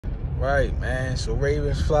Right, man. So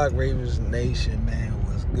Ravens Flock, Ravens Nation, man,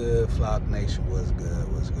 was good. Flock Nation was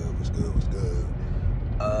good. Was good. Was good. Was good.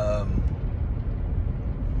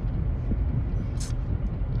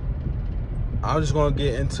 I'm just gonna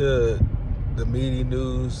get into the media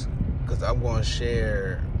news because I'm gonna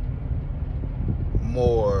share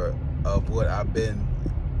more of what I've been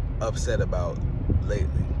upset about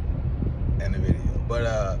lately in the video.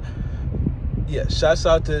 But yeah, shouts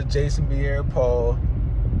out to Jason Pierre-Paul.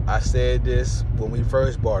 I said this when we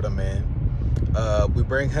first brought him in. We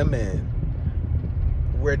bring him in,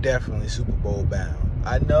 we're definitely Super Bowl bound.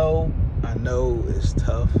 I know it's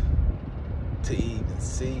tough to even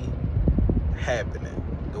see happening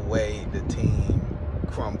the way the team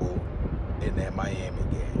crumbled in that Miami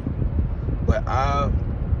game. But I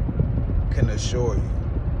can assure you,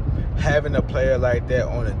 having a player like that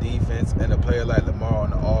on the defense and a player like Lamar on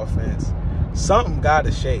the offense, something got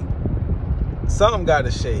to shake. Something got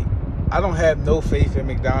to shake. I don't have no faith in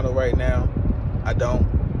McDonald right now. I don't.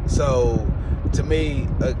 So, to me,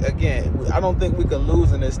 again, I don't think we can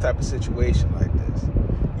lose in this type of situation like this.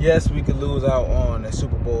 Yes, we could lose out on a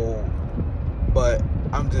Super Bowl, but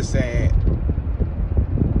I'm just saying,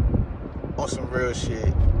 on some real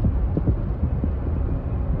shit,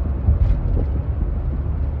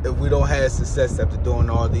 if we don't have success after doing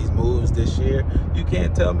all these moves this year, you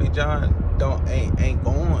can't tell me John ain't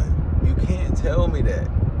going. You can't tell me that.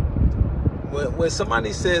 When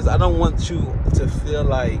somebody says, I don't want you to feel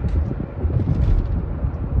like,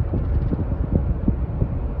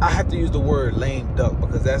 I have to use the word lame duck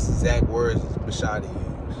because that's the exact words Bisciotti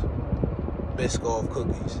used. Biscoff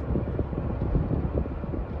cookies.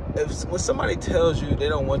 When somebody tells you they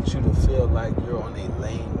don't want you to feel like you're on a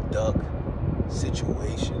lame duck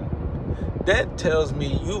situation, that tells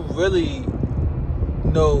me you really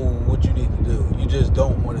know what you need to do. You just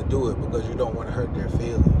don't want to do it because you don't want to hurt their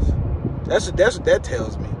feelings. That's what that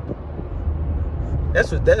tells me.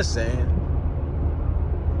 That's what that's saying.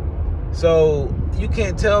 So you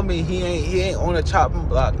can't tell me he ain't on a chopping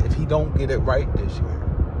block if he don't get it right this year.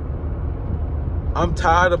 I'm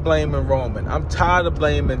tired of blaming Roman. I'm tired of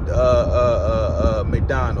blaming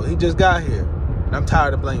McDonald. He just got here, and I'm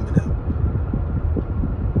tired of blaming him.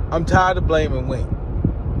 I'm tired of blaming Wink.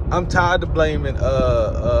 I'm tired of blaming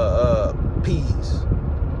Peas.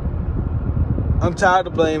 I'm tired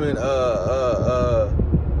of blaming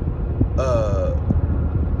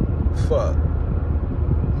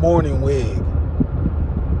Morning Wig.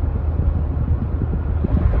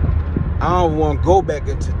 I don't want to go back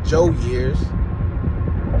into Joe years.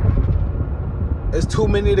 It's too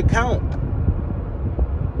many to count.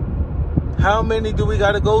 How many do we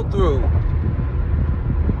got to go through?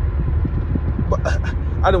 But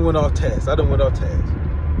I done went off task. I done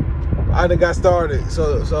got started.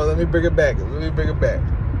 So let me bring it back.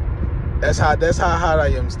 That's how hot I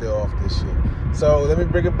am still off this shit. So let me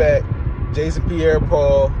bring it back. Jason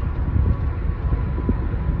Pierre-Paul.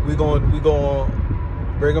 We going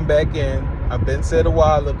bring him back in. I've been said a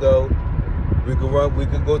while ago. We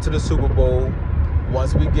can go to the Super Bowl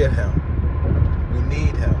once we get him. We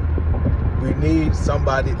need him. We need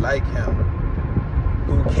somebody like him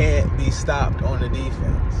who can't be stopped on the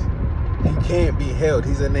defense. He can't be held.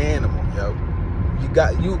 He's an animal, yo.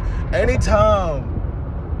 Anytime.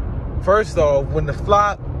 First off, when the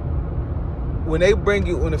front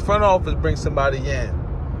office brings somebody in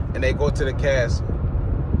and they go to the castle,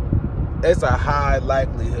 it's a high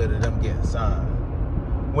likelihood of them getting signed.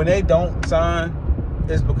 When they don't sign,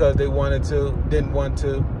 it's because they wanted to, didn't want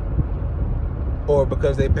to, or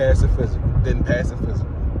because they didn't pass the physical.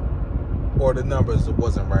 Or the numbers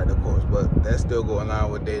wasn't right, of course, but that's still going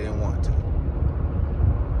on with they didn't want to.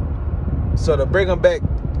 So to bring him back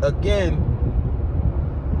again,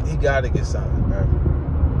 he got to get signed, right?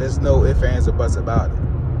 There's no ifs, ands, or buts about it.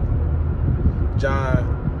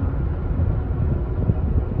 John,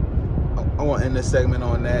 I want to end this segment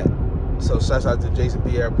on that. So shout out to Jason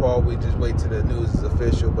Pierre-Paul. We just wait till the news is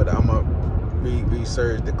official, but I'm going to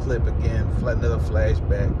research the clip again. Another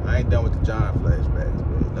flashback. I ain't done with the John flashbacks,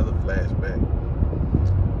 but another flashback.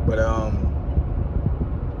 But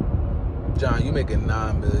John, you making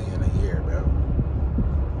 $9 million a year, bro.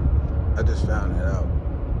 I just found that out.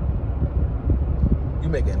 You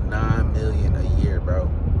making $9 million a year, bro.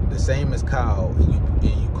 The same as Kyle, and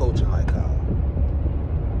you coaching like Kyle.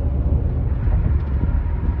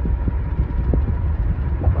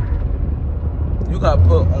 You got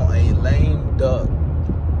put on a lame duck.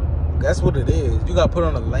 That's what it is. You got put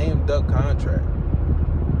on a lame duck contract.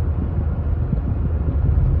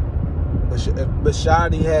 But if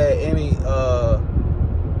Bisciotti had any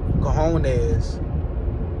cojones,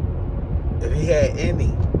 if he had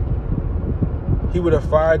any, He would have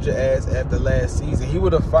fired your ass after last season. He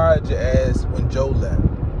would have fired your ass when Joe left.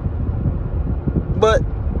 But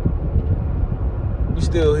you're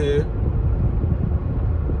still here.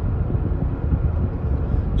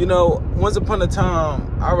 You know, once upon a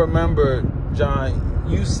time, I remember, John,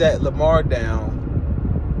 you sat Lamar down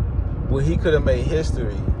where he could have made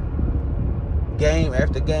history game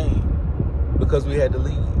after game because we had the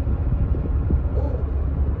lead.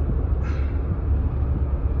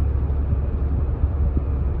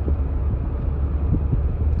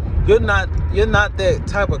 You're not that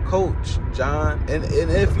type of coach, John. And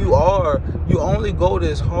if you are, you only go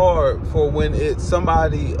this hard for when it's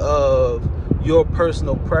somebody of your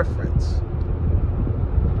personal preference.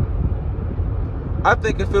 I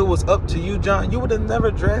think if it was up to you, John, you would have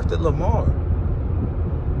never drafted Lamar.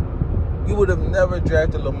 You would have never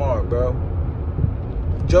drafted Lamar, bro.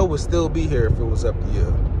 Joe would still be here if it was up to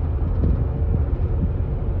you.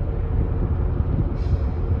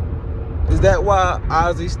 Is that why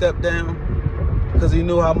Ozzie stepped down? Because he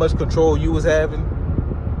knew how much control you was having?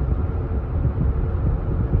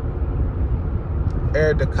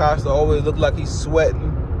 Eric DeCosta always looked like he's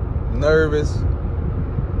sweating, nervous.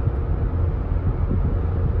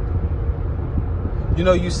 You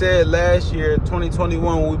know, you said last year,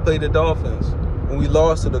 2021, when we played the Dolphins, when we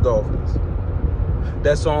lost to the Dolphins,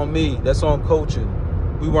 that's on me. That's on coaching.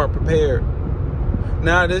 We weren't prepared.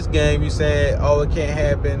 Now this game, you saying, oh, it can't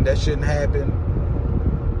happen. That shouldn't happen.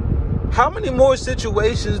 How many more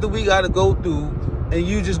situations do we got to go through and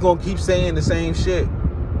you just going to keep saying the same shit?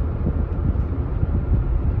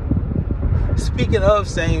 Speaking of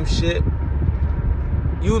same shit,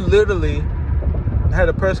 you literally had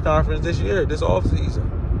a press conference this year, this offseason,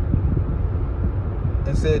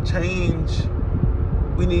 and said change.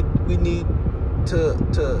 We need to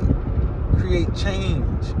create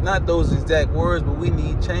change. Not those exact words, but we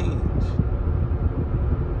need change.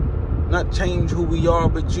 Not change who we are,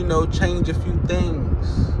 but change a few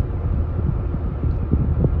things.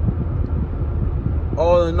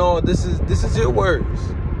 All in all, this is your words.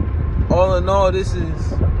 All in all, this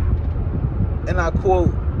is, and I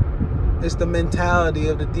quote, it's the mentality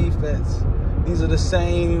of the defense. These are the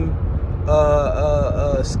same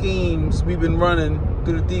schemes we've been running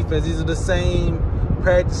through the defense. These are the same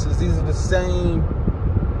practices. These are the same.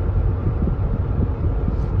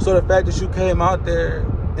 So the fact that you came out there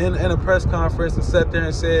in a press conference and sat there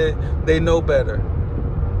and said they know better.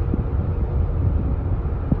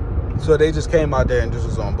 So they just came out there and just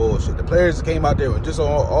was on bullshit. The players came out there and just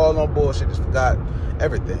all on bullshit, just forgot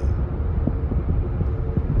everything.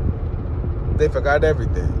 They forgot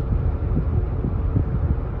everything.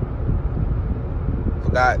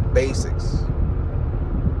 Forgot basics.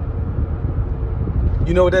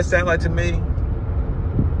 You know what that sounds like to me?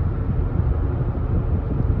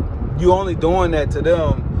 You only doing that to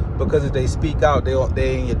them because if they speak out,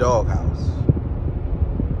 they in your doghouse.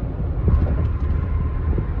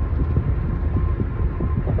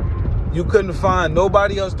 You couldn't find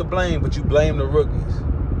nobody else to blame, but you blame the rookies.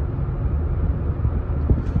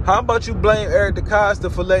 How about you blame Eric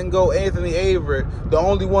DeCosta for letting go Anthony Averett, the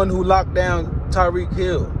only one who locked down Tyreek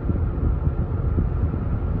Hill?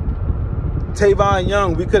 Tavon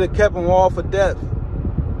Young, we could have kept them all for depth.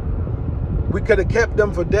 We could have kept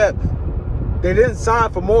them for depth. They didn't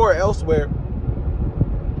sign for more elsewhere.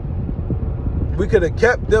 We could have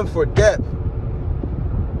kept them for depth.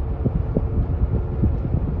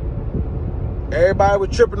 Everybody was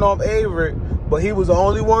tripping off Averett, but he was the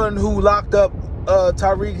only one who locked up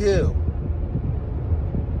Tyreek Hill.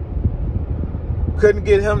 Couldn't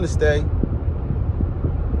get him to stay.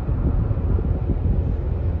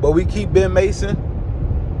 But we keep Ben Mason.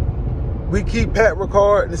 We keep Pat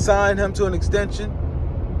Ricard and sign him to an extension.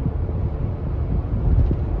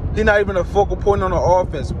 He's not even a focal point on the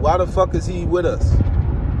offense. Why the fuck is he with us?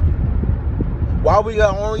 Why we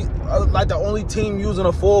got only like the only team using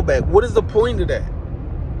a fullback? What is the point of that?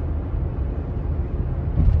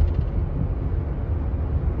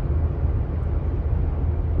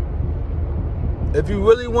 If you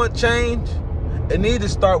really want change, it needs to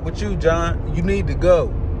start with you, John. You need to go.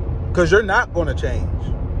 Because you're not going to change.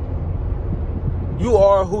 You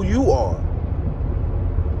are who you are.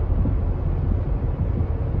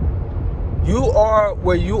 You are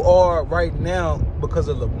where you are right now because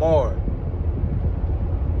of Lamar.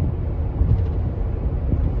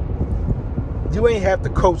 You ain't have to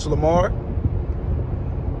coach Lamar.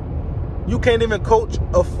 You can't even coach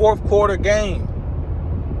a fourth quarter game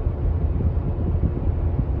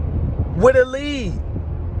with a lead.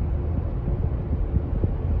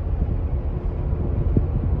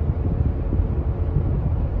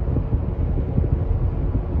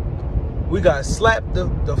 We got slapped the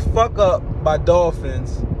fuck up by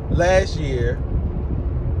Dolphins last year.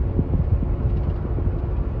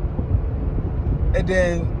 And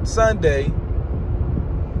then Sunday,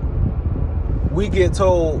 we get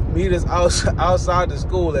told meet us outside the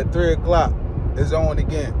school at 3 o'clock. It's on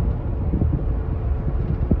again.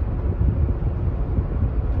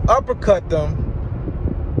 Uppercut them.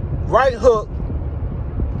 Right hook.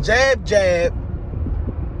 Jab, jab.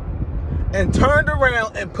 And turned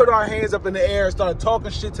around and put our hands up in the air and started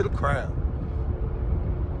talking shit to the crowd.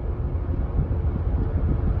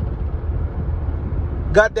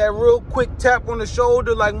 Got that real quick tap on the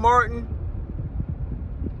shoulder like Martin.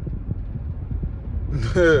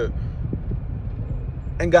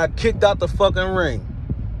 And got kicked out the fucking ring.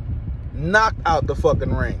 Knocked out the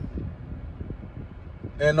fucking ring.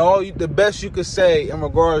 And the best you could say in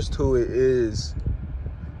regards to it is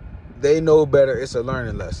they know better. It's a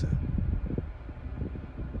learning lesson.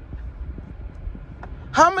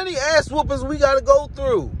 How many ass whoopings we got to go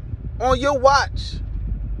through on your watch?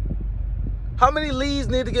 How many leads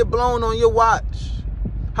need to get blown on your watch?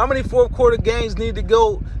 How many fourth quarter games need to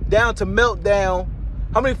go down to meltdown?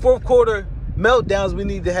 How many fourth quarter meltdowns we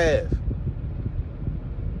need to have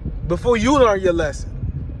before you learn your lesson?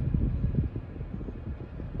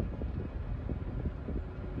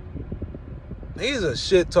 He's a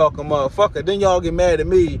shit talking motherfucker. Then y'all get mad at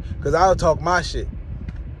me because I'll talk my shit.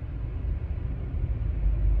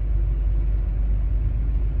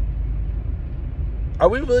 Are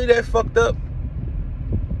we really that fucked up?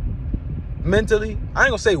 Mentally? I ain't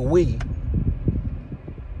gonna say we.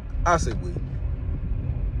 I'll say we.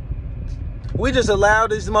 We just allow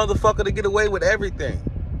this motherfucker to get away with everything.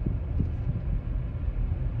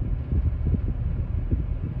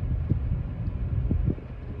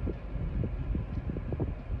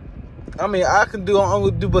 I mean, I'm gonna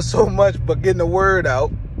do but so much but getting the word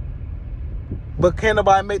out. But can't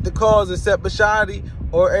nobody make the calls except Bisciotti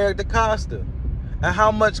or Eric DeCosta. And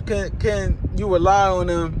how much can you rely on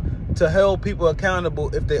them to hold people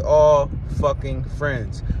accountable if they all fucking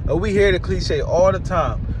friends? And we hear the cliche all the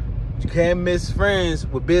time. You can't miss friends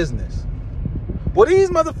with business. Well,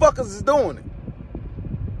 these motherfuckers is doing it.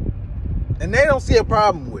 And they don't see a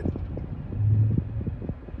problem with it.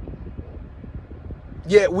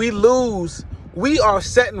 Yet we lose. We are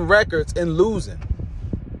setting records and losing.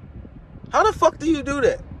 How the fuck do you do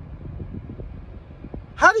that?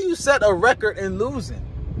 How do you set a record in losing?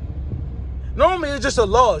 Normally it's just a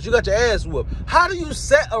loss. You got your ass whooped. How do you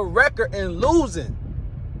set a record in losing?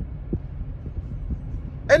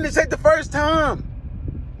 And this ain't the first time.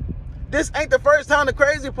 This ain't the first time. The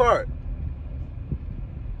crazy part.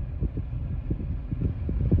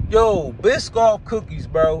 Yo, Biscoff cookies,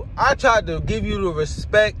 bro. I tried to give you the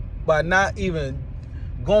respect by not even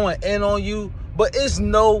going in on you. But it's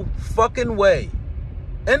no fucking way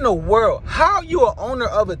in the world. How are you an owner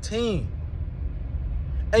of a team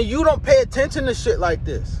and you don't pay attention to shit like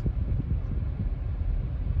this?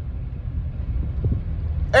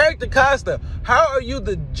 Eric DeCosta, how are you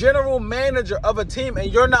the general manager of a team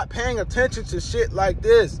and you're not paying attention to shit like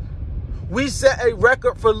this? We set a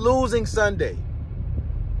record for losing Sunday.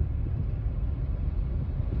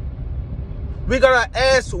 We got our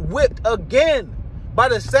ass whipped again by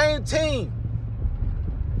the same team.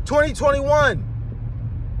 2021.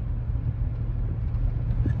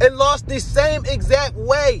 And lost the same exact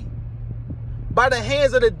way by the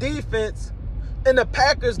hands of the defense in the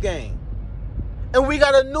Packers game. And we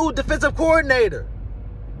got a new defensive coordinator.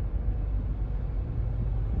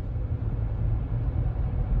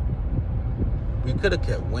 We could have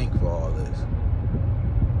kept Wink for all this.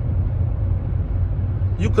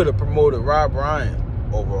 You could have promoted Rob Ryan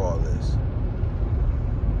over all this.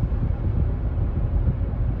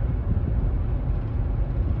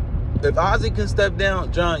 If Ozzie can step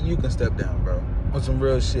down, John, you can step down, bro. On some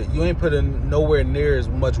real shit. You ain't put in nowhere near as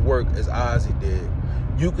much work as Ozzie did.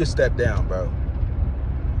 You can step down, bro.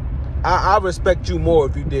 I respect you more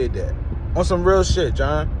if you did that. On some real shit,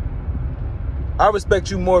 John. I respect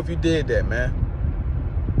you more if you did that, man.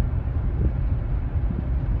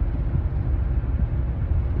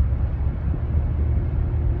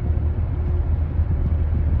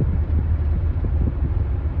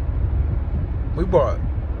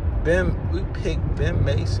 We picked Ben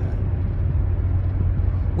Mason.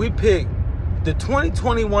 We picked the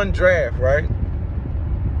 2021 draft, right?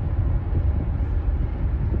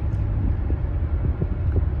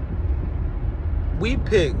 We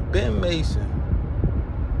picked Ben Mason,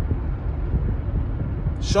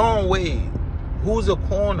 Sean Wade, who's a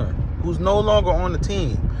corner, who's no longer on the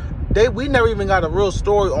team. We never even got a real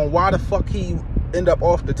story on why the fuck he ended up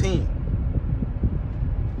off the team.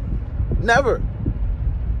 Never.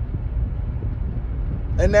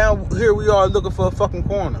 And now here we are looking for a fucking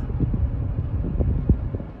corner.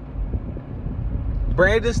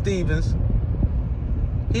 Brandon Stevens,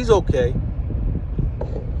 he's okay.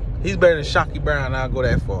 He's better than Shocky Brown. I'll go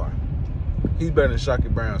that far. He's better than Shocky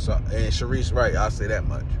Brown and Sharice Wright. I'll say that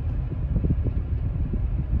much.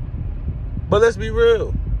 But let's be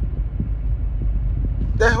real.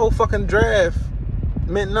 That whole fucking draft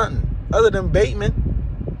meant nothing other than Bateman.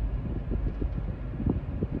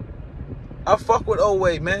 I fuck with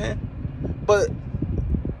Oweh, man. But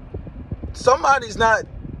somebody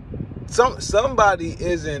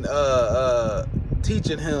isn't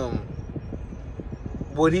teaching him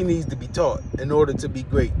what he needs to be taught in order to be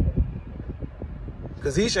great.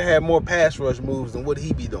 Because he should have more pass rush moves than what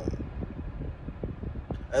he be doing.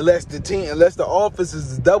 Unless the offense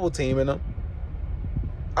is double teaming him.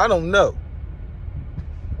 I don't know.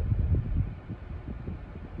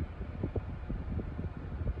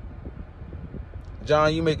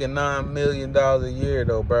 John, you making $9 million a year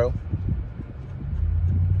though, bro.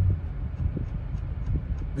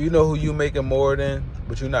 Do you know who you making more than,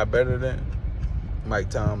 but you're not better than? Mike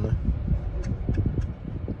Tomlin.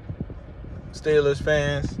 Steelers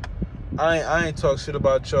fans, I ain't talk shit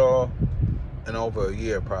about y'all in over a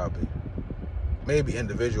year probably. Maybe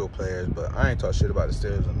individual players, but I ain't talk shit about the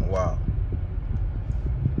Steelers in a while.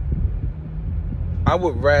 I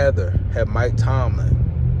would rather have Mike Tomlin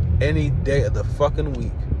any day of the fucking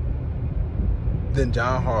week than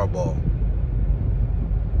John Harbaugh.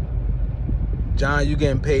 John, you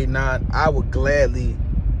getting paid $9. I would gladly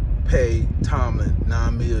pay Tomlin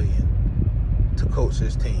 $9 million to coach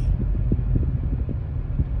his team.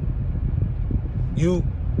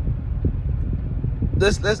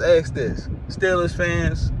 Let's ask this. Steelers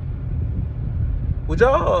fans, would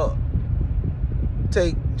y'all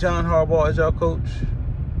take John Harbaugh as y'all coach?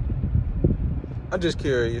 I'm just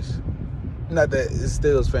curious. Not that it's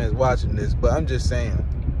Steelers fans watching this, but I'm just saying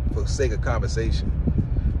for the sake of conversation.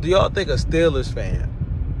 Do y'all think a Steelers fan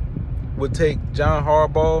would take John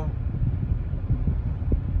Harbaugh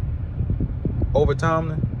over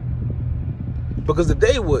Tomlin? Because if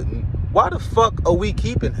they wouldn't, why the fuck are we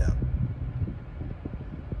keeping him?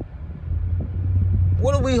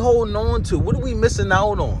 What are we holding on to? What are we missing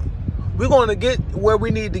out on? We're going to get where we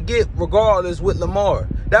need to get regardless with Lamar.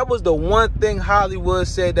 That was the one thing Hollywood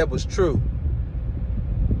said that was true.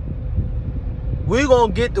 We're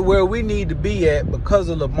going to get to where we need to be at because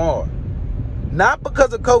of Lamar. Not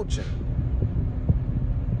because of coaching.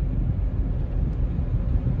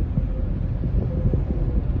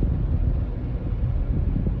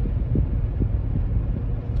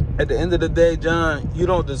 At the end of the day, John, you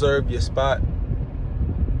don't deserve your spot.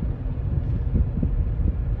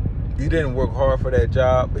 You didn't work hard for that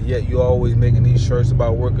job, but yet you always making these shirts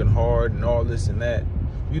about working hard and all this and that.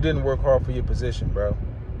 You didn't work hard for your position, bro.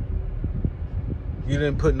 You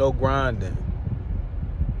didn't put no grind in.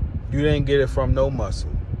 You didn't get it from no muscle.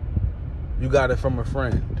 You got it from a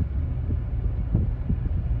friend.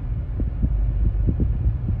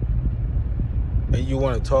 And you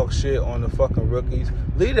want to talk shit on the fucking rookies?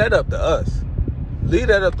 Leave that up to us. Leave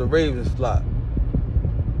that up to Ravens flock.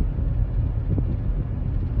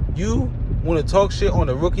 You want to talk shit on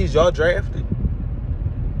the rookies y'all drafted?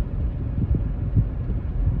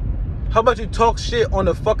 How about you talk shit on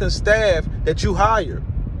the fucking staff that you hired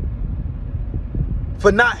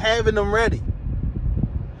for not having them ready?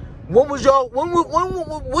 When would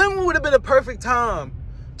have been a perfect time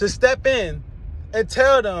to step in and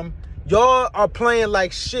tell them y'all are playing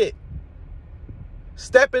like shit?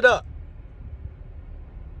 Step it up.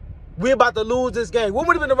 We're about to lose this game. When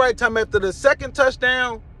would have been the right time? After the second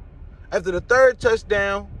touchdown? After the third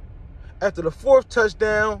touchdown? After the fourth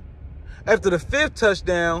touchdown? After the fifth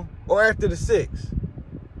touchdown? Or after the sixth?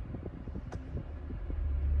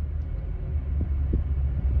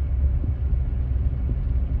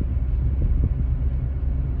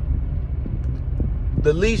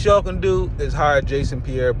 The least y'all can do is hire Jason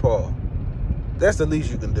Pierre-Paul. That's the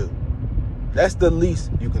least you can do. That's the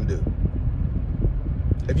least you can do.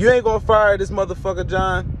 If you ain't gonna fire this motherfucker,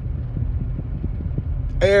 John,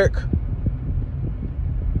 Eric,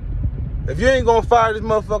 if you ain't gonna fire this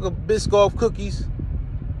motherfucker Biscoff Cookies,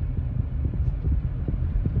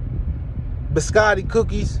 Biscotti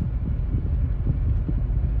Cookies,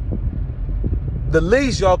 the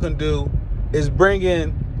least y'all can do is bring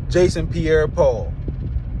in Jason Pierre-Paul.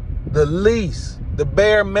 The least, the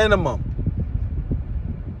bare minimum.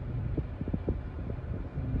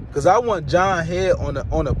 Because I want John head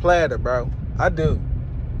on a platter, bro. I do.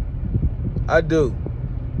 I don't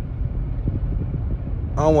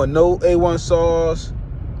want no A1 sauce.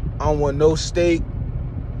 I I don't want no steak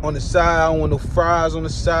on the side. I don't want no fries on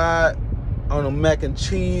the side. I don't want no mac and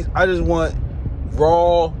cheese. I just want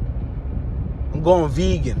raw. I'm going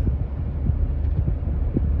vegan.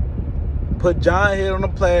 Put giant head on a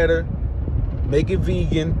platter. Make it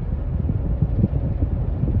vegan.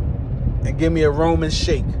 And give me a Roman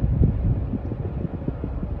shake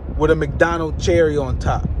with a McDonald's cherry on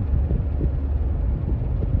top.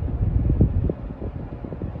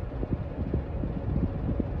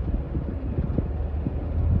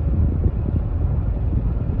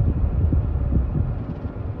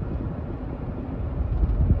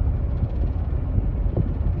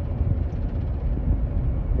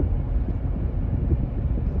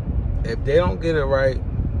 If they don't get it right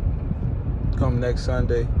come next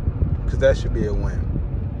Sunday, because that should be a win.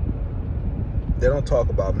 They don't talk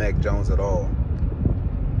about Mac Jones at all.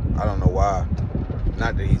 I don't know why.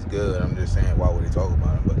 Not that he's good. I'm just saying, why would they talk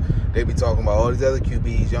about him? But they be talking about all these other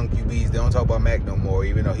QBs, young QBs. They don't talk about Mac no more,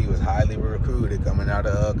 even though he was highly recruited coming out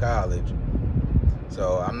of college.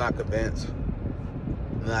 So I'm not convinced.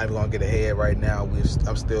 I'm not even going to get ahead right now.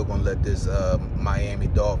 I'm still going to let this Miami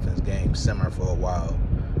Dolphins game simmer for a while.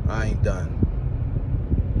 I ain't done.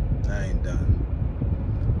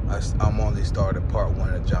 I'm only started part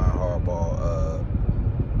 1 of John Harbaugh,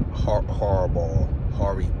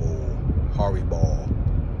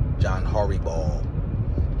 John Harbaugh.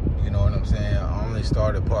 You know what I'm saying? I only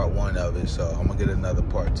started part 1 of it, so I'm gonna get another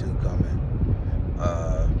part 2 coming.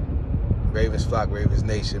 Ravens Flock, Ravens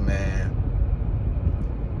Nation, man.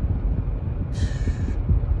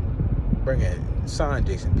 Bring it. Sign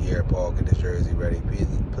Jason Pierre-Paul. Get this jersey ready,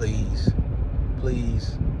 please.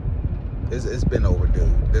 It's been overdue.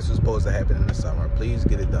 This was supposed to happen in the summer. Please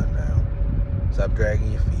get it done now. Stop dragging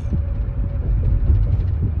your feet.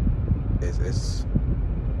 It's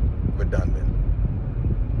redundant.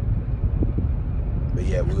 But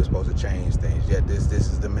yeah, we were supposed to change things. Yeah, this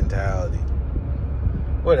is the mentality.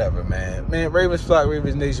 Whatever, man. Man, Ravens Flock,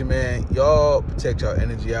 Ravens Nation, man. Y'all protect y'all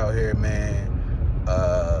energy out here, man.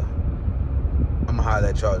 I'm gonna holler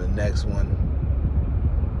at y'all in the next one.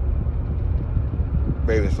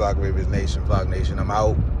 Ravens Flock, Ravens Nation, Flock Nation. I'm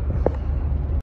out.